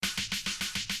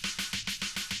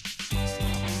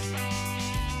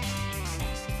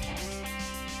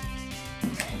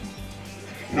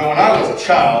When I was a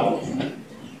child,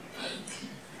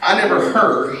 I never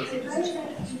heard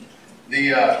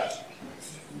the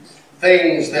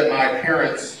things that my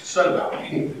parents said about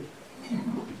me.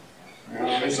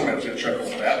 I knew somebody was going to chuckle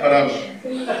at that, but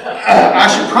I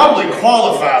should probably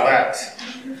qualify that.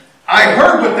 I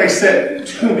heard what they said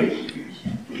to me.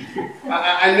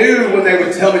 I knew when they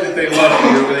would tell me that they loved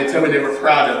me, or when they tell me they were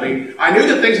proud of me. I knew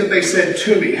the things that they said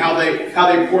to me, how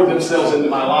they poured themselves into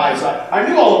my lives. I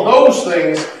knew all of those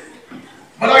things,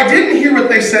 but I didn't hear what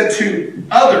they said to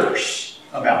others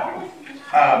about me.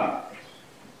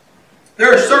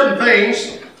 There are certain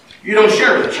things you don't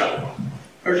share with a child.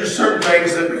 There are just certain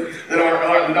things that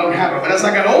don't happen. But as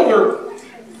I got older,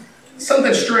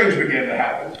 something strange began to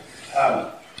happen.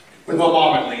 With my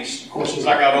mom, at least. Of course, as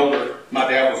I got older, my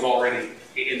dad was already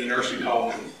in the nursing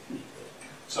home.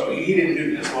 So he didn't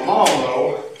do this. My mom,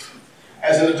 though,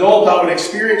 as an adult, I would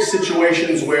experience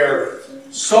situations where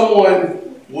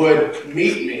someone would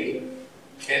meet me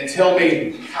and tell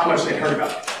me how much they heard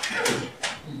about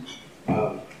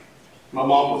me. My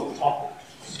mom was a talker,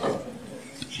 so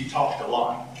she talked a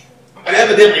lot. And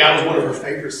evidently, I was one of her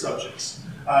favorite subjects.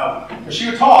 But she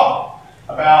would talk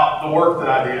about the work that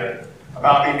I did,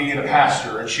 about me being a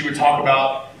pastor, and she would talk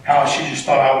about how she just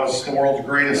thought I was the world's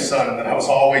greatest son and that I was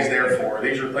always there for her.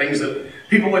 These are things that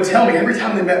people would tell me every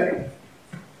time they met me,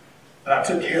 that I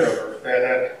took care of her,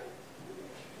 that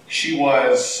she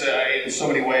was, in so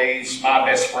many ways, my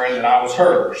best friend and I was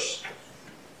hers.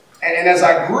 And as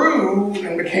I grew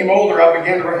and became older, I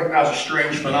began to recognize a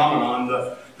strange phenomenon.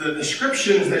 The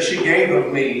descriptions that she gave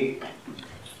of me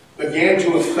began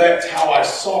to affect how I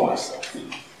saw myself.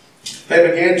 They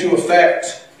began to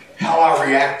affect how I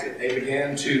reacted. They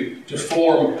began to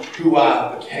form who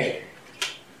I became.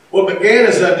 What began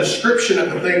as a description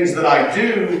of the things that I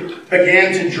do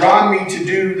began to drive me to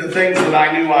do the things that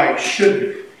I knew I should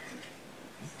do.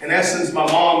 In essence, my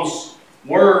mom's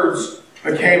words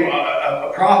became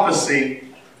a prophecy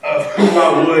of who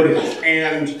I would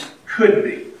and could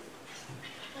be.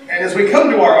 And as we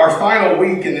come to our final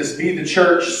week in this Be the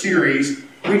Church series,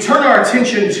 we turn our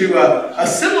attention to a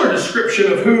similar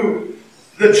description of who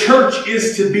the church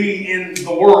is to be in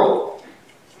the world.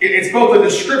 It's both a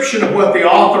description of what the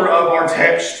author of our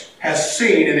text has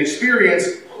seen and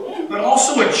experienced, but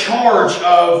also a charge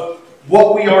of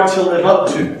what we are to live up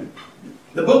to.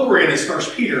 The book we're in is 1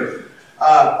 Peter,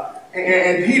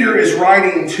 and Peter is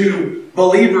writing to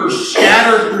believers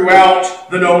scattered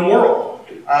throughout the known world.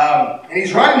 And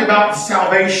he's writing about the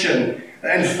salvation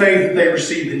and faith that they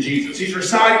received in Jesus. He's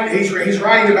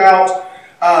writing about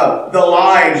the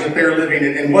lives that they're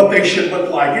living and what they should look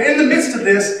like. And in the midst of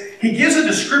this, he gives a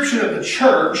description of the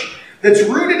church that's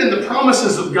rooted in the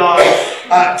promises of God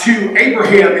to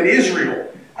Abraham and Israel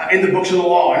in the books of the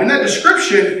law. And in that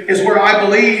description is where I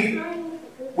believe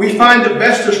we find the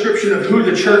best description of who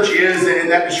the church is, and in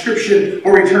that description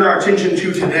where we turn our attention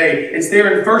to today. It's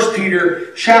there in 1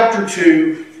 Peter chapter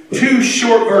 2, 2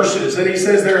 short verses. And he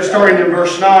says there, starting in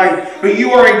verse 9, "But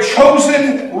you are a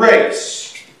chosen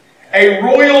race, a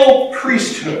royal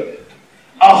priesthood,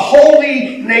 a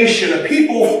holy nation, a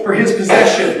people for his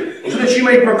possession, so that you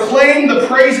may proclaim the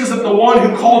praises of the one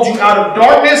who called you out of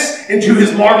darkness into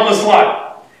his marvelous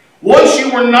light. Once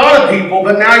you were not a people,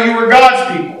 but now you are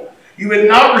God's people. You had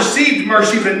not received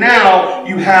mercy, but now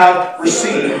you have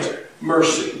received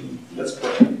mercy." Let's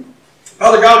pray.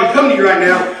 Father God, we come to you right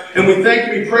now, and we thank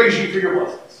you, we praise you for your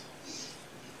blessings.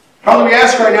 Father, we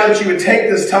ask right now that you would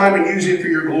take this time and use it for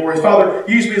your glory. Father,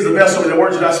 use me as a vessel, and the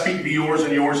words that I speak be yours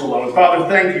and yours alone. Father,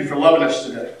 thank you for loving us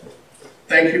today.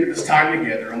 Thank you for this time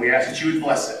together, and we ask that you would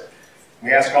bless it.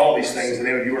 We ask all these things in the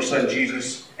name of your Son,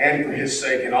 Jesus, and for his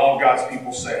sake, and all God's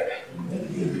people said.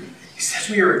 He says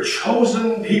we are a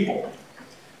chosen people.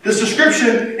 This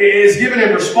description is given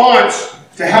in response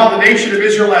to how the nation of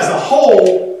Israel as a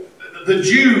whole, the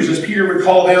Jews, as Peter would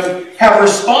call them, have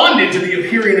responded to the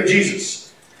appearing of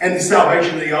Jesus and the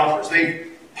salvation that he offers.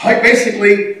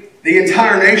 Basically, the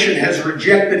entire nation has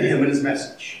rejected him and his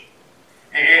message.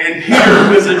 And Peter,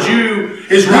 who is a Jew,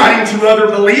 is writing to other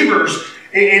believers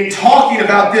in talking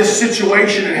about this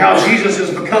situation and how Jesus has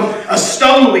become a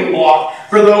stumbling block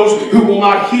for those who will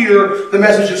not hear the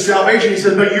message of salvation. He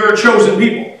says, but you're a chosen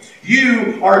people.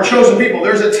 You are a chosen people.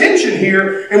 There's a tension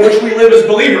here in which we live as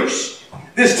believers.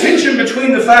 This tension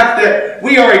between the fact that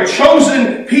we are a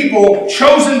chosen people,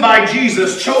 chosen by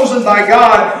Jesus, chosen by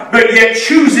God, but yet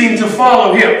choosing to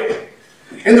follow him.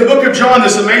 In the book of John,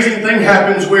 this amazing thing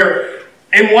happens where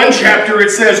in one chapter it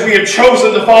says, we have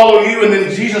chosen to follow you, and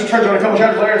then Jesus turns around a couple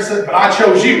chapters later and says, but I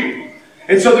chose you.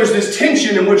 And so there's this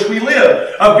tension in which we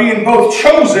live of being both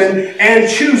chosen and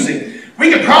choosing.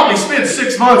 We could probably spend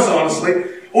 6 months, honestly,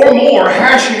 or more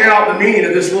hashing out the meaning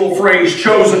of this little phrase,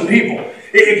 chosen people.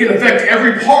 It can affect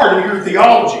every part of your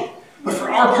theology. But for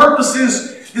our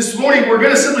purposes this morning, we're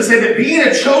going to simply say that being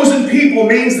a chosen people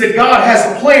means that God has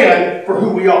a plan for who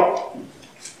we are.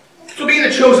 So being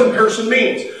a chosen person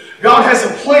means God has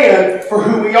a plan for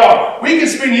who we are. We can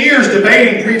spend years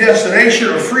debating predestination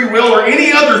or free will or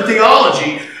any other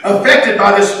theology affected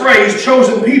by this phrase,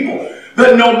 chosen people.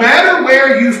 But no matter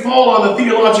where you fall on the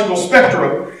theological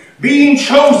spectrum, being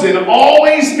chosen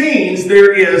always means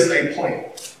there is a plan.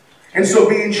 And so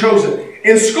being chosen.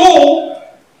 In school,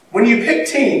 when you pick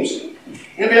teams,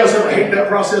 anybody else ever hate that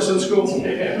process in school?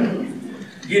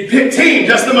 You pick teams.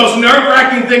 That's the most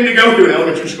nerve-wracking thing to go through in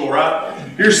elementary school, right?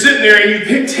 You're sitting there and you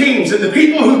pick teams, and the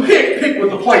people who pick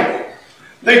with a plan.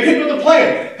 They pick with a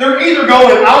plan. They're either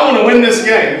going, I want to win this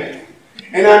game,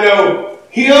 and I know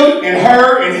him and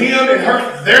her and him and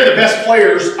her, they're the best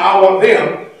players, I want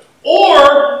them.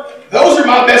 Or, those are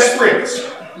my best friends.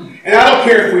 And I don't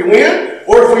care if we win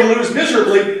or if we lose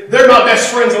miserably, they're my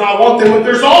best friends and I want them. But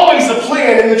there's always a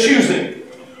plan in the choosing.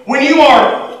 When you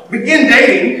begin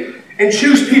dating and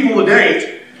choose people to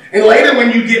date, and later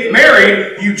when you get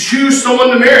married, you choose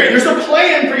someone to marry. There's a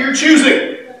plan for your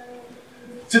choosing.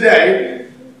 Today,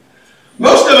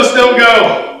 most of us don't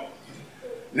go,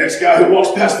 next guy who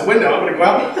walks past the window, I'm going to go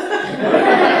out.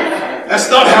 That's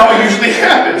not how it usually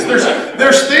happens.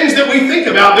 There's things that we think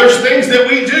about. There's things that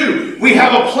we do. We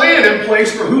have a plan in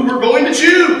place for who we're going to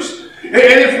choose. And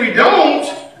if we don't,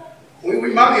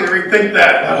 we might need to rethink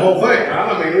that whole thing. Right?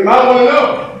 I mean, we might want to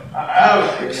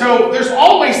know. So there's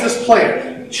always this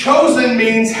plan. Chosen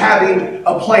means having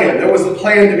a plan. There was a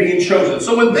plan to being chosen.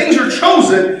 So when things are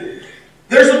chosen,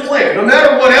 there's a plan. No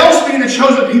matter what else being a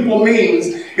chosen people means,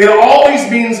 it always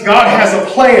means God has a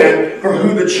plan for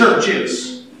who the church is.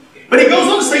 But he goes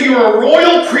on to say you're a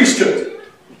royal priesthood.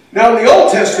 Now in the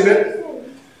Old Testament,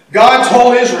 God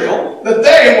told Israel that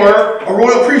they were a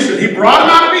royal priesthood. He brought them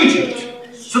out of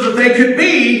Egypt so that they could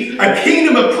be a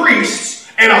kingdom of priests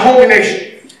and a holy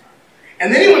nation.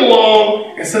 And then he went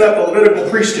along and set up the Levitical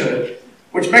priesthood,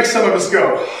 which makes some of us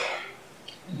go,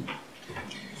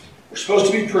 we're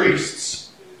supposed to be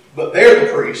priests, but they're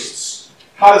the priests.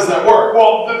 How does that work?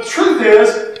 Well, the truth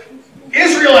is,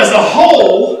 Israel as a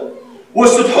whole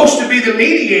was supposed to be the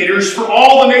mediators for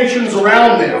all the nations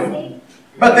around them,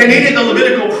 but they needed the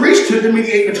Levitical priesthood to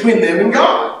mediate between them and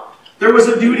God. There was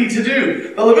a duty to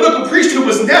do. The Levitical priesthood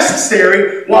was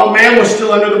necessary while man was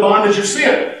still under the bondage of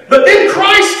sin. But then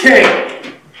Christ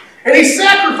came, and he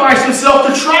sacrificed himself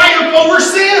to triumph over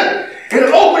sin, and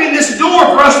opening this door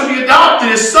for us to be adopted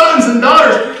as sons and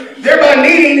daughters, thereby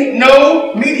needing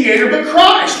no mediator but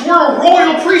Christ. We're a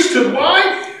royal priesthood.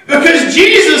 Why? Because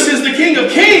Jesus is the King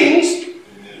of Kings,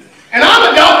 and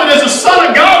I'm adopted as a son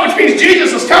of God, which means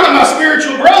Jesus is kind of my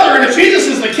spiritual brother, and if Jesus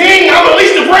is the king, I'm at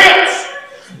least a prince.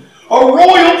 A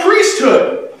royal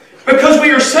priesthood. Because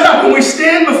we are set up when we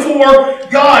stand before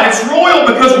God. It's royal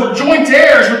because we're joint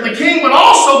heirs with the king, but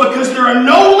also because there are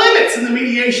no limits in the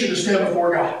mediation to stand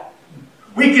before God.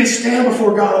 We can stand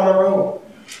before God on our own.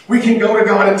 We can go to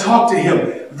God and talk to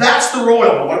him. That's the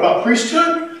royal. But what about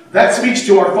priesthood? That speaks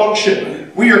to our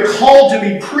function. We are called to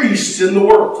be priests in the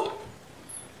world.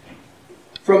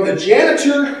 From the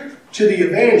janitor to the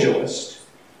evangelist,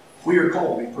 we are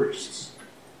called to be priests.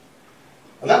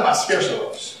 And that might scare some of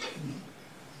us.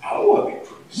 I don't want to be a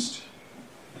priest.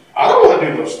 I don't want to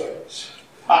do those things.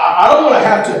 I don't want to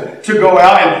have to go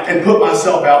out and put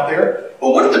myself out there.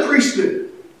 Well, what did the priests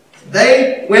do?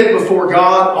 They went before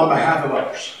God on behalf of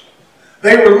others.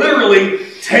 They were literally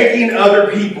taking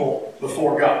other people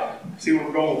before God. See where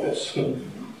we're going with this?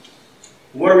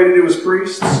 What are we to do as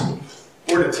priests?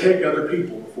 We're to take other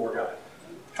people before God.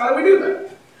 How do we do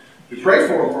that? We pray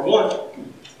for them, for one.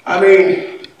 I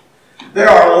mean, there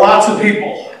are lots of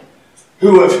people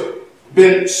who have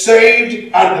been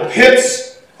saved out of the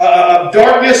pits of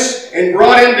darkness and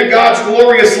brought into God's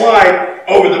glorious light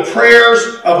over the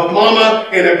prayers of a mama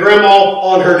and a grandma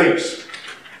on her knees.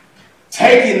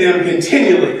 Taking them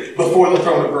continually before the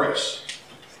throne of grace.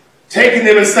 Taking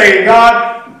them and saying,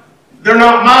 God, they're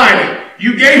not mine.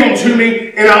 You gave them to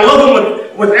me, and I love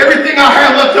them with everything I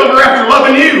have left over after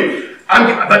loving you.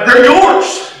 But they're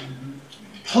yours.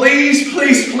 Please,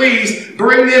 please, please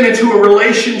bring them into a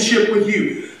relationship with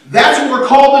you. That's what we're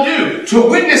called to do. To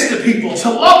witness to people, to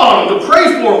love on them, to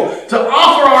pray for them, to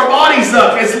offer our bodies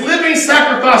up as living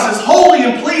sacrifices, holy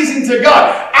and pleasing to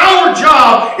God. Our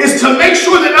job is to make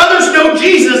sure that others know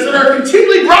Jesus, that are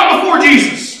continually brought before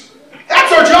Jesus.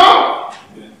 That's our job.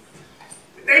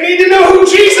 They need to know who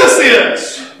Jesus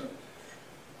is.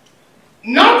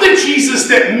 Not the Jesus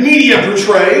that media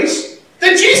portrays, the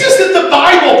Jesus that the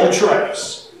Bible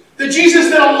portrays. The Jesus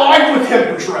that a life with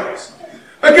him portrays.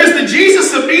 Because the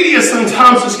Jesus of media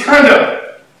sometimes is kind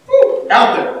of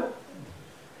out there.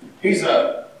 He's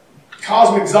a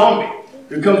cosmic zombie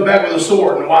who comes back with a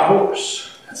sword and a white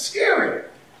horse. That's scary.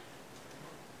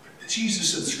 The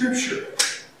Jesus of Scripture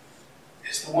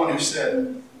is the one who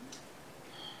said,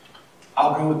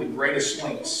 I'll go with the greatest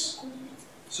lengths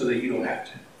so that you don't have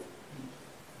to.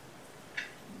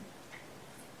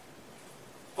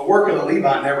 The work of the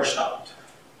Levite never stopped.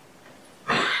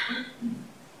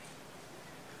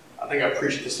 I think I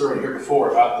preached this sermon here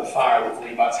before about the fire that the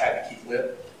Levites had to keep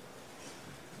lit.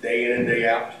 Day in and day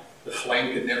out. The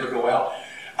flame could never go out.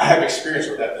 I have experience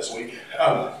with that this week.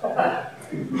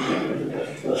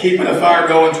 Keeping a fire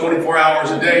going 24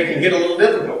 hours a day can get a little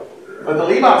difficult. But the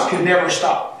Levites could never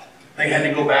stop. They had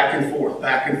to go back and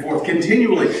forth,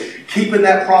 continually keeping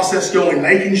that process going,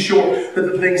 making sure that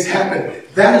the things happen.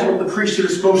 That is what the priesthood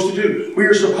is supposed to do. We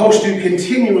are supposed to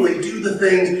continually do the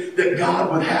things that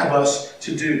God would have us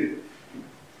to do.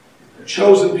 The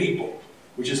chosen people,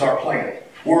 which is our plan.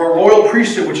 We're a royal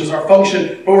priesthood, which is our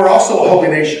function, but we're also a holy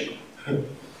nation. A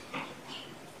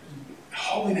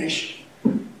holy nation.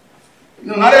 You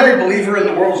know, not every believer in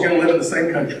the world is going to live in the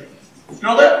same country. You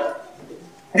know that?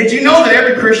 Did you know that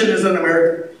every Christian is an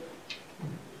American?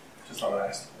 Just thought I'd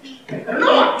ask. They're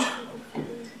not.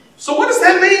 So what does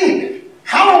that mean?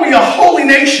 How are we a holy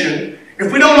nation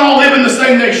if we don't all live in the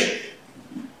same nation?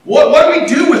 What do we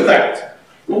do with that?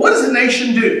 Well, what does a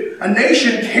nation do? A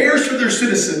nation cares for their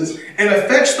citizens and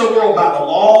affects the world by the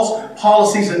laws,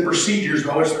 policies, and procedures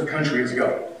by which their country is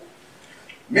governed.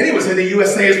 Many would say the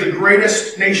USA is the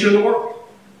greatest nation in the world.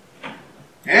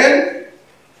 And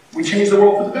we change the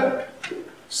world for the better.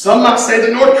 Some might say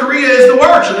that North Korea is the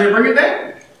worst and they bring it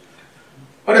down.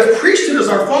 But if priesthood is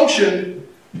our function,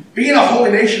 being a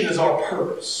holy nation is our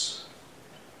purpose.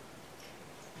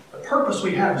 The purpose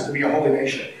we have is to be a holy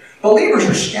nation. Believers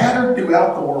are scattered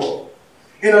throughout the world.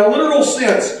 In a literal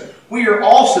sense, we are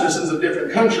all citizens of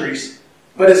different countries,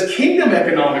 but as kingdom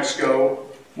economics go,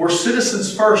 we're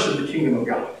citizens first of the kingdom of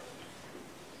God.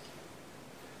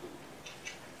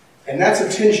 And that's a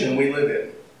tension we live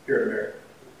in here in America.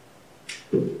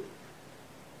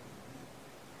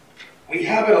 We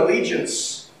have an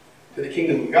allegiance to the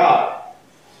kingdom of God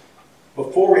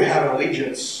before we have an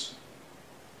allegiance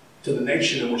to the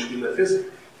nation in which we live physically.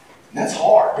 And that's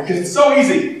hard because it's so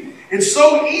easy. It's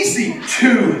so easy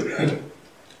to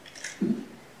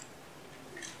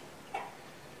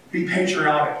be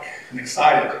patriotic and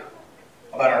excited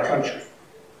about our country.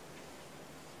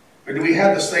 But do we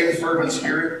have the same fervent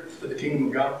spirit for the kingdom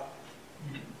of God?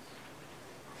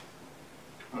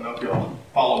 I don't know if y'all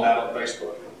follow that on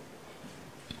Facebook.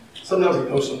 Sometimes we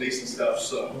post some decent stuff,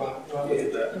 so I'll look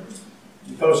at that.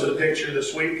 We posted a picture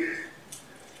this week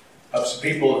of some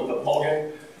people at the football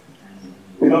game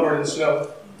covered in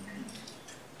snow.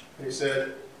 And he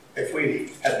said, if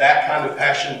we had that kind of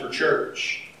passion for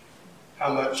church,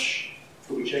 how much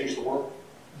could we change the world?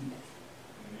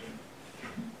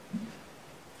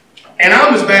 And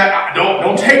I'm as bad.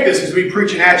 Don't take this as me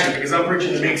preaching at you, because I'm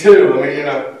preaching to me too. I mean, you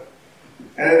know.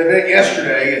 And at the event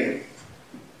yesterday, and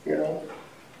you know,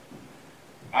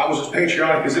 I was as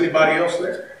patriotic as anybody else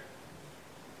there.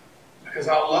 Because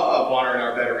I love honoring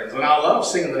our veterans, and I love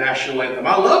singing the national anthem.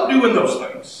 I love doing those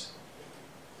things.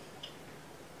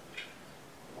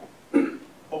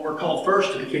 But we're called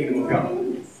first to the kingdom of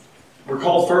God. We're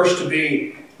called first to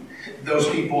be those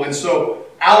people. And so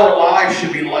our lives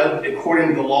should be led according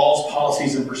to the laws,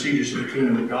 policies, and procedures of the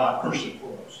kingdom of God, first and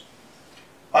foremost.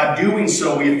 By doing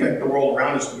so, we affect the world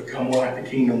around us to become more like the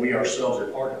kingdom we ourselves are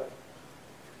part of.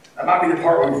 That might be the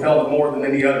part where we felt it more than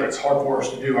any other. It's hard for us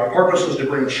to do. Our purpose is to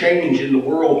bring change in the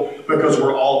world because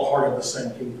we're all part of the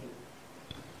same kingdom.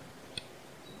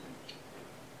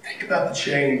 Think about the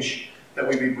change that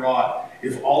would be brought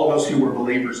if all of us who were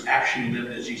believers actually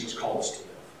lived as Jesus called us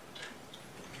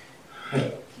to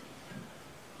live.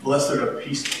 Blessed are the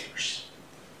peacemakers,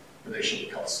 for they shall be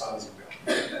called sons of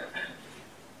God.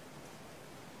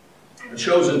 The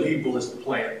chosen people is the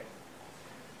plan.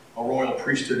 A royal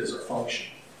priesthood is our function.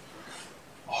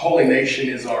 A holy nation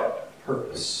is our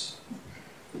purpose.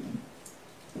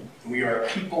 We are a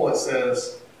people, it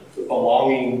says,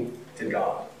 belonging to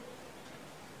God.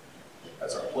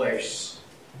 That's our place.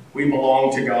 We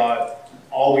belong to God.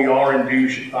 All we are and do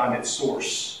should find its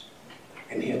source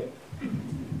in Him.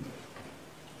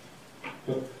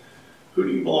 Who do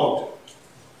you belong to?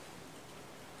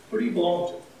 Who do you belong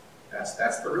to?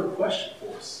 That's the real question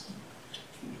for us.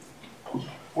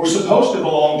 We're supposed to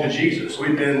belong to Jesus.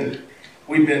 We've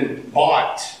been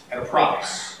bought at a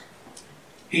price.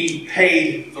 He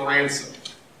paid the ransom.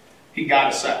 He got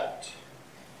us out.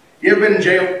 You ever been in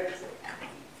jail?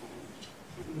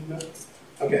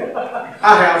 Okay.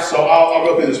 I have, so I'll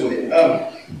go through this with you.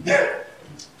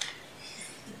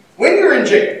 When you're in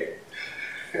jail,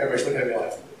 everybody's looking at me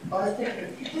like,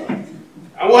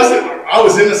 I wasn't. I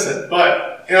was innocent,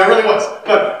 but, I really was.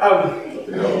 But,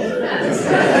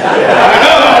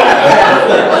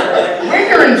 when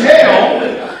you're in jail,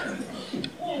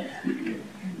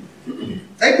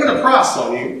 they put a price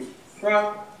on you,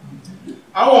 right?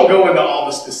 I won't go into all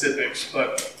the specifics,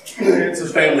 but it's a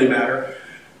family matter.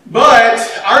 But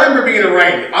I remember being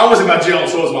arraigned. I wasn't about jail,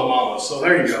 so was my mama. So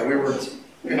there you go. We were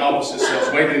in opposite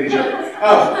cells, waiting at each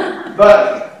other.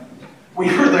 But we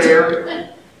were there,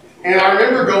 and I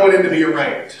remember going in to be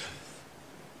arraigned.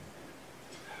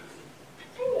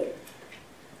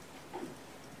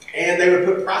 And they would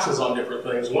put prices on different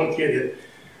things. One kid had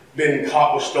been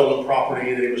caught with stolen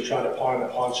property that he was trying to pawn in a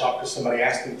pawn shop because somebody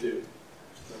asked him to.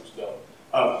 That was dumb.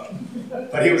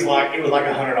 But it was like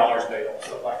 $100 bail,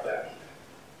 stuff like that.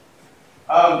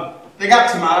 They got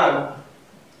to mine,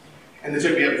 and they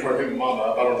took me up before I picked my mama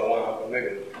up. I don't know why, but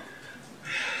maybe.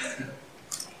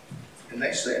 And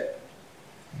they said,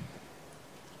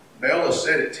 bail is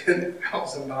set at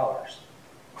 $10,000.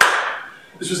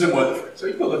 This was in Weatherford, so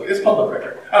you can look. It's public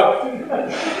record.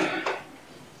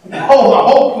 The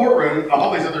whole courtroom,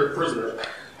 all these other prisoners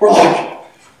were like,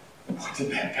 what did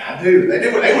that guy do?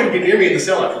 They wouldn't get near me in the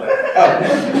cell after that.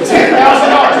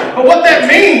 $10,000. But what that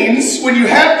means when you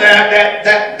have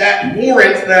that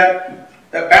warrant, that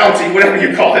bounty, whatever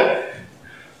you call it,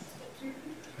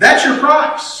 that's your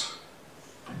price.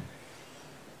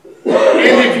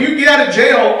 And if you get out of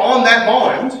jail on that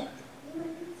bond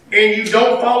and you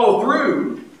don't follow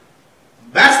through,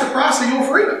 that's the price of your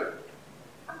freedom.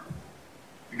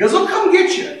 Because they'll come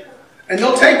get you. And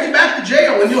they'll take you back to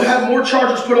jail, and you'll have more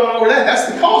charges put on over that.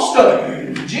 That's the cost of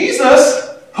it. Jesus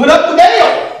put up the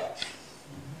bail.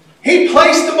 He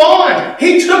placed the bond.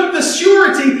 He took the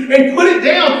surety and put it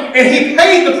down, and He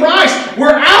paid the price.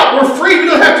 We're out. We're free. We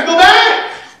don't have to go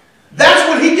back. That's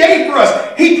what He gave for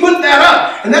us. He put that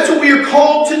up, and that's what we are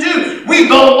called to do. We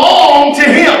belong to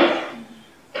Him.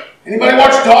 Anybody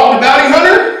watch Dog the Bounty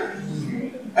Hunter?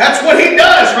 That's what he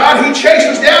does, right? He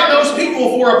chases down those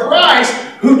people for a price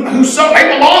who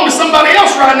they belong to somebody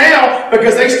else right now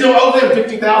because they still owe them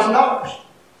 $50,000.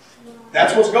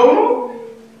 That's what's going on.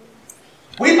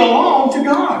 We belong to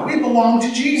God. We belong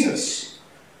to Jesus.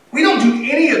 We don't do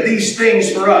any of these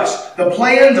things for us. The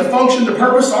plan, the function, the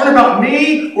purpose aren't about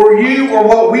me or you or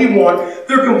what we want.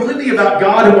 They're completely about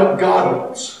God and what God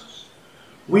wants.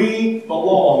 We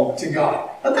belong to God.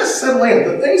 Let that settle in.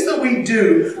 The things that we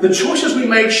do, the choices we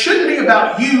make, shouldn't be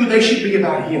about you. They should be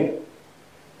about Him.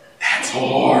 That's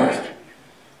hard.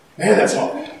 Man, that's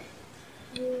hard.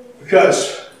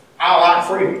 Because I like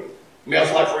freedom. You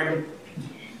else like freedom?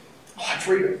 I like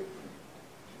freedom.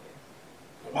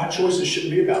 But my choices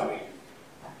shouldn't be about me.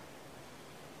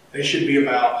 They should be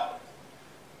about,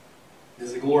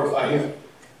 does it glorify Him?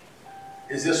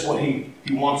 Is this what He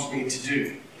wants me to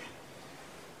do?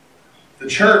 The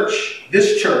church,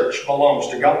 this church, belongs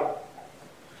to God.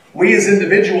 We as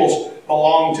individuals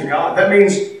belong to God. That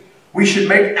means we should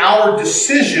make our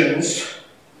decisions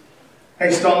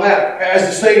based on that. As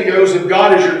the saying goes, if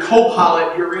God is your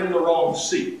co-pilot, you're in the wrong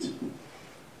seat.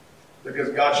 Because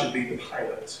God should be the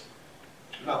pilot,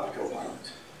 not the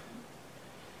co-pilot.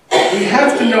 We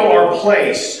have to know our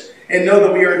place and know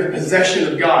that we are in the possession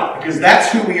of God, because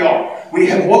that's who we are. We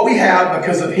have what we have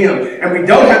because of Him, and we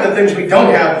don't have the things we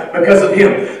don't have because of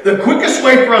Him. The quickest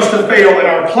way for us to fail in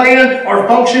our plan, our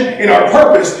function, in our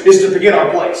purpose is to forget our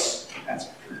place. That's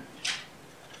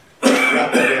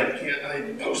write that down. I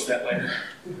need to post that later.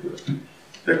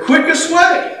 The quickest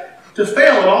way to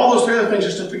fail in all those other things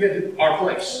is to forget our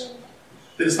place.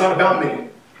 That it's not about me.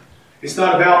 It's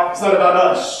not about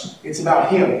us. It's about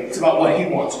Him. It's about what He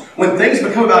wants. When things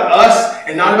become about us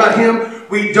and not about Him,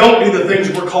 we don't do the things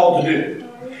we're called to do.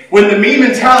 When the me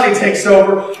mentality takes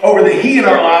over the He in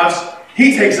our lives,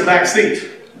 He takes a back seat.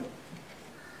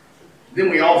 Then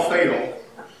we all fail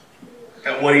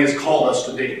at what He has called us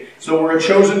to be. So we're a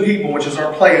chosen people, which is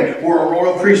our plan. We're a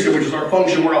royal priesthood, which is our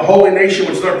function. We're a holy nation,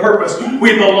 which is our purpose.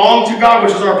 We belong to God,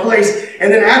 which is our place.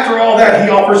 And then after all that, He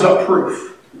offers up proof.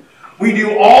 We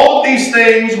do all of these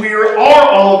things, we are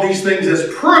all of these things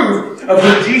as proof of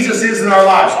who Jesus is in our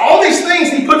lives. All these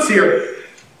things He puts here.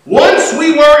 Once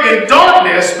we were in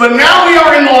darkness, but now we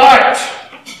are in the light.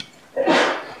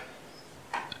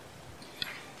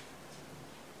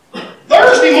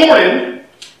 Thursday morning,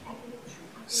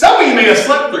 some of you may have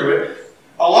slept through it.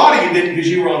 A lot of you didn't because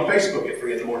you were on Facebook at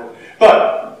 3 in the morning.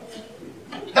 But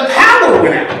the power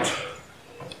went out.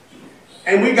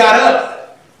 And we got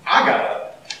up. I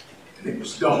and it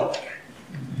was dark.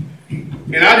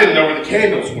 And I didn't know where the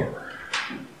candles were.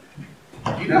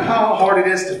 You know how hard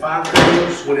it is to find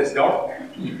candles when it's dark?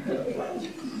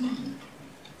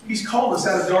 He's called us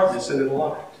out of darkness into the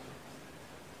light.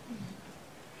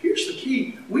 Here's the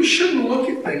key. We shouldn't look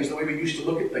at things the way we used to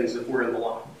look at things if we're in the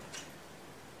light.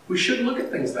 We shouldn't look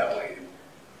at things that way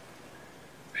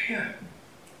anymore.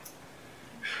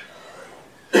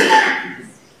 Man.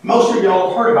 Most of y'all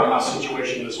have heard about my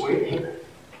situation this week.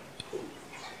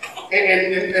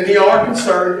 And y'all are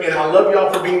concerned, and I love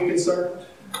y'all for being concerned.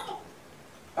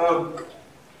 But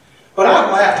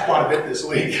I've laughed quite a bit this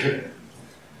week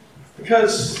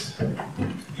because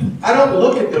I don't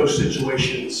look at those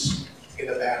situations in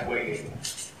a bad way anymore.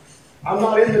 I'm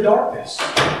not in the darkness.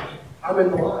 I'm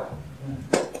in the light.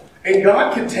 And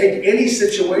God can take any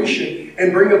situation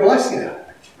and bring a blessing out of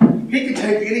it. He can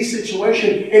take any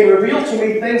situation and reveal to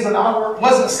me things that I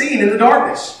wasn't seeing in the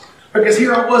darkness. Because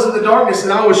here I was in the darkness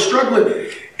and I was struggling.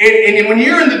 And when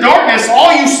you're in the darkness,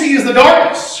 all you see is the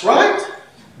darkness, right?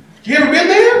 You ever been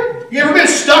there? You ever been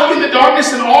stuck in the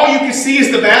darkness and all you can see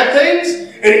is the bad things?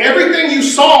 And everything you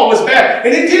saw was bad.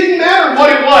 And it didn't matter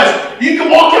what it was. You could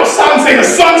walk outside and say, the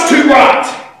sun's too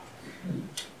bright.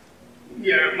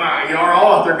 Yeah, y'all are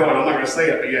all out there going, I'm not going to say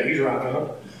it, but yeah, he's right.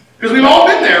 Because we've all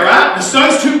been there, right? The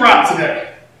sun's too bright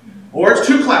today. Or it's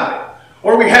too cloudy.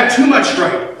 Or we have too much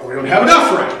rain. Or we don't have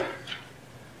enough rain.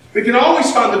 We can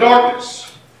always find the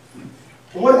darkness.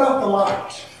 But what about the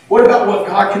light? What about what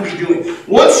God can be doing?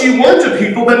 Once you weren't a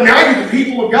people, but now you're the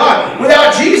people of God.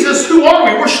 Without Jesus, who are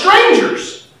we? We're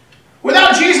strangers.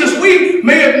 Without Jesus, we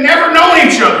may have never known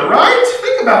each other, right?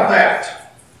 Think about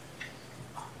that.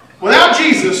 Without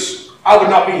Jesus, I would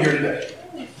not be here today.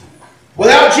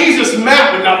 Without Jesus,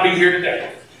 Matt would not be here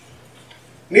today.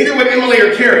 Neither would Emily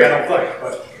or Carrie, I don't think.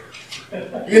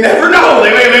 But you never know.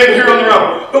 They may have been here on their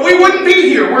own. But we wouldn't be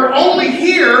here. We're only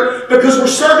here because we're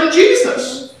serving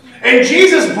Jesus. And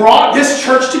Jesus brought this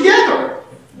church together.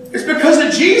 It's because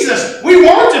of Jesus. We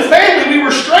weren't a family. We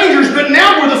were strangers. But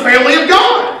now we're the family of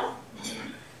God.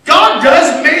 God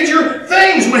does major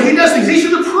things when He does things. These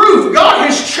are the proof. God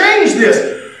has changed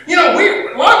this. You know,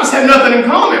 a lot of us have nothing in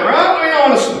common, right? I mean,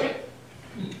 honestly.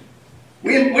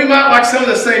 We might like some of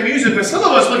the same music, but some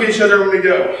of us look at each other and we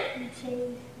go,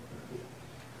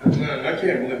 I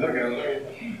can't believe that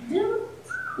guy. Yeah,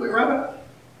 we right.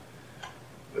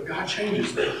 But God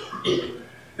changes them.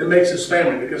 It makes us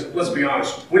family because, let's be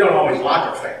honest, we don't always like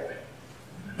our family.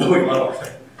 But we love our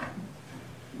family.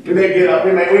 We may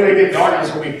get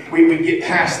darkness when we get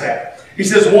past that. He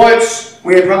says, once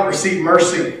we had not received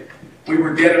mercy, we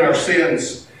were dead in our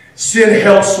sins. Sin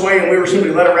held sway and we were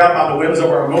simply led around by the whims of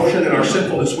our emotion and our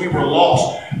sinfulness. We were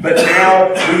lost. But now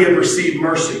we have received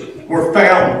mercy. We're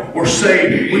found. We're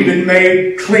saved. We've been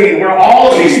made clean. We're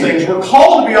all of these things. We're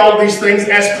called to be all of these things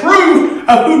as proof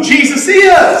of who Jesus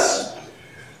is.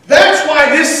 That's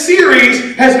why this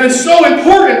series has been so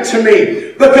important to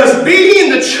me. Because being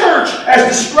in the church, as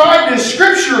described in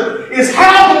Scripture, is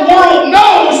how the world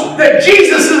knows that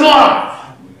Jesus is alive.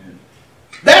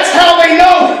 That's how they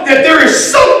know that there is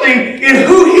something in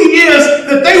who He is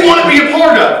that they want to be a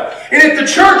part of. And if the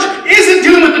church isn't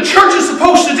doing what the church is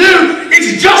supposed to do,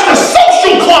 it's just a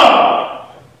social club.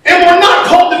 And we're not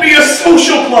called to be a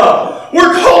social club.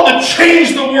 We're called to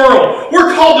change the world.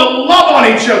 We're called to love on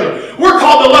each other. We're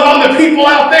called to love on the people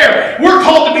out there. We're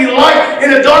called to be light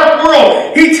in a dark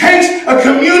world. He takes a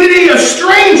community of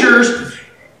strangers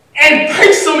and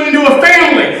makes them into a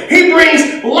family. He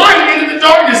brings light into the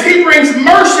darkness. He brings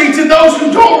mercy to those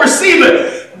who don't receive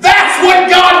it. That's what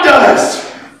God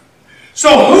does.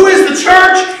 So who is the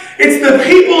church? It's the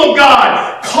people of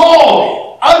God,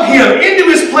 called of Him into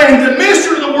His plan to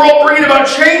minister to the world, bringing about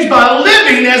change by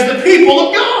living as the people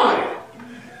of God.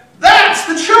 That's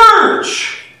the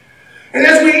church. And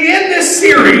as we end this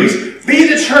series, Be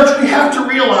the Church, we have to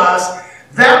realize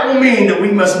that will mean that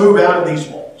we must move out of these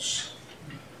walls.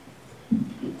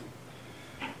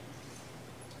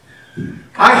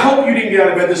 I hope you didn't get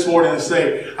out of bed this morning and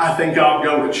say, I think I'll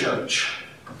go to church.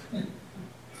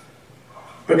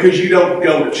 Because you don't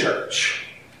go to church.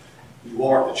 You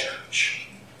are the church.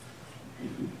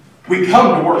 We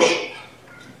come to worship.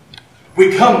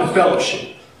 We come to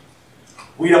fellowship.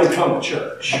 We don't come to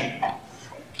church.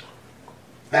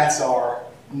 That's our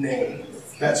name.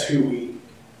 That's who we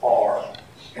are.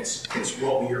 It's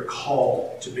what we are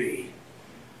called to be.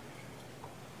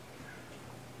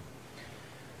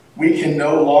 We can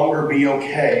no longer be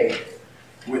okay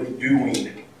with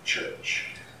doing church.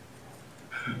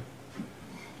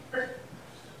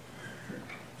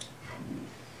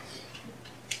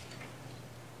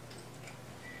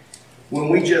 When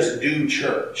we just do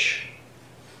church,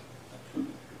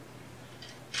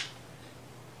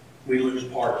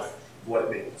 part of what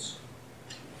it means.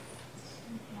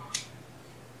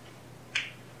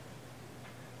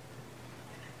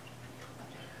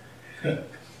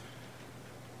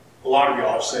 A lot of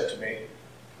y'all have said to me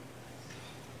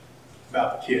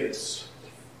about the kids,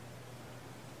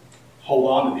 hold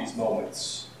on to these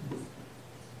moments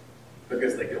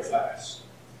because they go fast.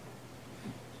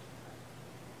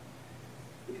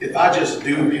 If I just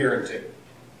do parenting,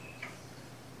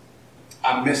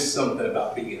 I miss something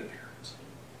about being a parent.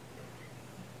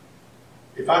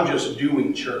 If I'm just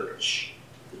doing church,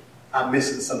 I'm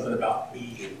missing something about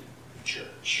being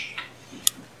church.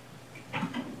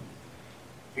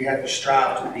 We have to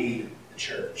strive to be the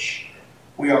church.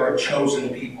 We are a chosen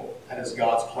people. That is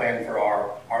God's plan for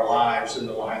our lives and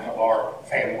the life of our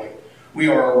family. We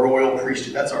are a royal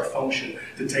priesthood. That's our function,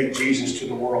 to take Jesus to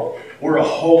the world. We're a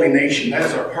holy nation. That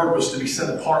is our purpose, to be set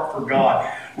apart for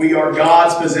God. We are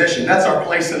God's possession. That's our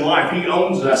place in life. He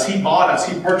owns us. He bought us.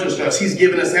 He purchased us. He's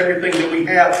given us everything that we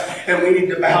have. And we need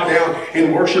to bow down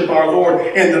and worship our Lord.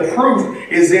 And the proof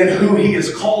is in who He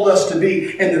has called us to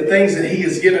be and the things that He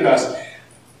has given us.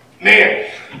 Man,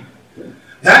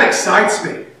 that excites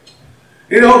me.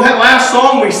 You know, that last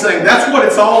song we sang, that's what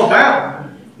it's all about.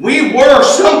 We were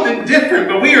something different,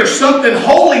 but we are something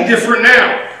wholly different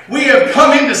now. We have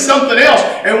come into something else,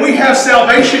 and we have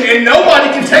salvation, and nobody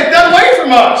can take that away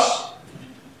from us.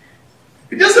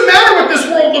 It doesn't matter what this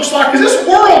world looks like, because this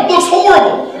world looks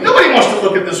horrible. Nobody wants to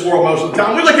look at this world most of the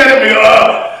time. We look at it and we go,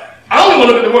 I only want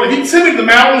to look at the world. If you send me to the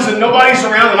mountains and nobody's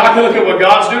around and I can look at what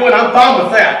God's doing, I'm fine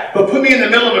with that. But put me in the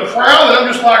middle of a crowd and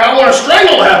I'm just like, I want to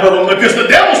strangle half of them because the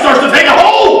devil starts to take a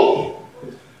hold.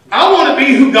 I want to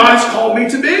be who God has called me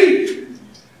to be.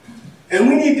 And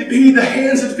we need to be the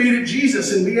hands and feet of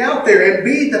Jesus and be out there and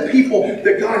be the people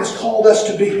that God has called us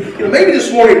to be. You know, maybe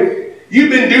this morning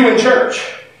you've been doing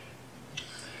church.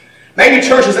 Maybe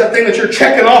church is that thing that you're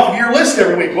checking off of your list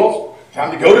every week. Well,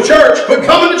 time to go to church. Quit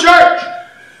coming to church.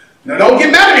 Now, don't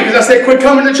get mad at me because I say quit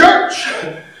coming to church.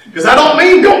 Because I don't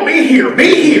mean don't be here.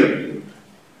 Be here.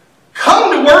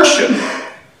 Come to worship.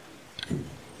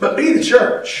 But be the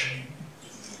church.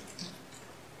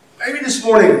 Maybe this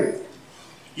morning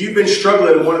you've been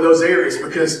struggling in one of those areas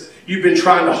because you've been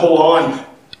trying to hold on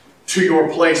to your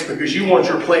place because you want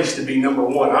your place to be number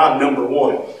one. I'm number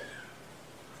one.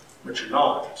 But you're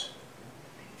not.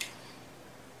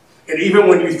 And even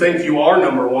when you think you are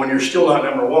number one, you're still not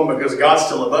number one because God's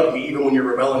still above you, even when you're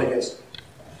rebelling against Him.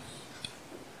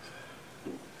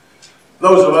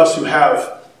 Those of us who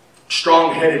have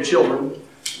strong-headed children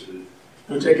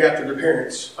who take after their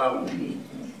parents,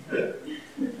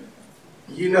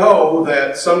 you know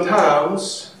that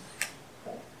sometimes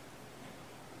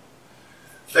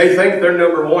they think they're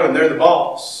number one and they're the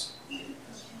boss.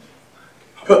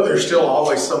 But there's still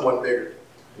always someone bigger.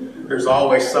 There's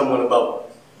always someone above them.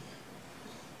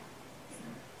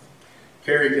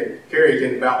 Carrie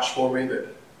can vouch for me that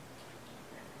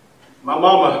my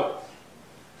mama,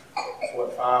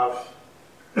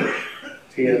 5'10",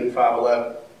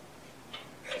 5'11",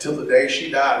 until the day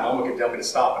she died, Mama could tell me to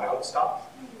stop, and I would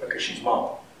stop because she's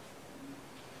Mama.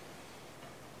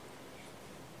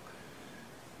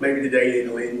 Maybe today you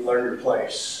need to learn your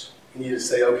place. You need to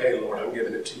say, okay, Lord, I'm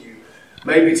giving it to you.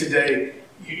 Maybe today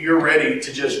you're ready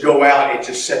to just go out and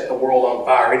just set the world on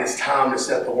fire. It is time to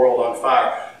set the world on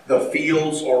fire. The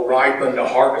fields are ripe unto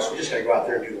harvest. We just got to go out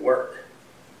there and do the work.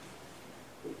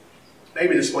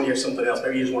 Maybe this one you have something else.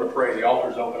 Maybe you just want to pray. The altar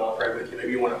is open. I'll pray with you.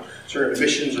 Maybe you want to serve in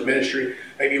missions or ministry.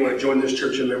 Maybe you want to join this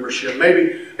church in membership.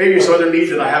 Maybe some other needs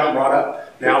that I haven't brought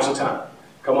up. Now's the time.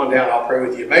 Come on down. I'll pray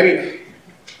with you. Maybe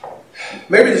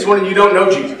this morning you don't know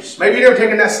Jesus. Maybe you've never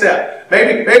taken that step.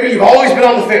 Maybe you've always been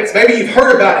on the fence. Maybe you've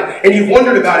heard about it and you've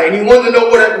wondered about it and you want to know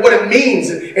what it means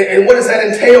and what does that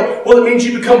entail? Well, it means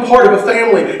you become part of a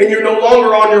family and you're no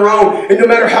longer on your own. And no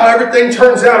matter how everything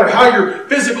turns out or how your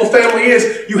physical family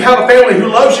is, you have a family who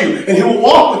loves you and who will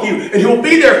walk with you and who will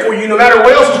be there for you no matter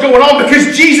what else is going on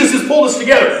because Jesus has pulled us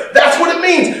together. That's what it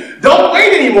means. Don't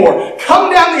wait anymore.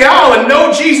 Come down the aisle and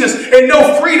know Jesus and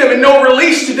know freedom and know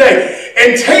release today.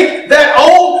 And take that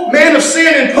old man of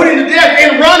sin and put him to death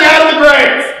and run out of the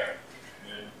grave.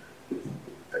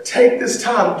 But take this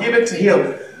time, give it to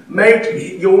Him.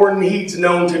 Make your needs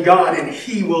known to God and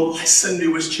He will listen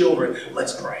to His children.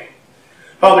 Let's pray.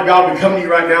 Father God, we come to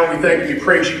you right now and we thank you. We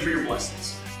praise you for your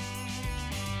blessings.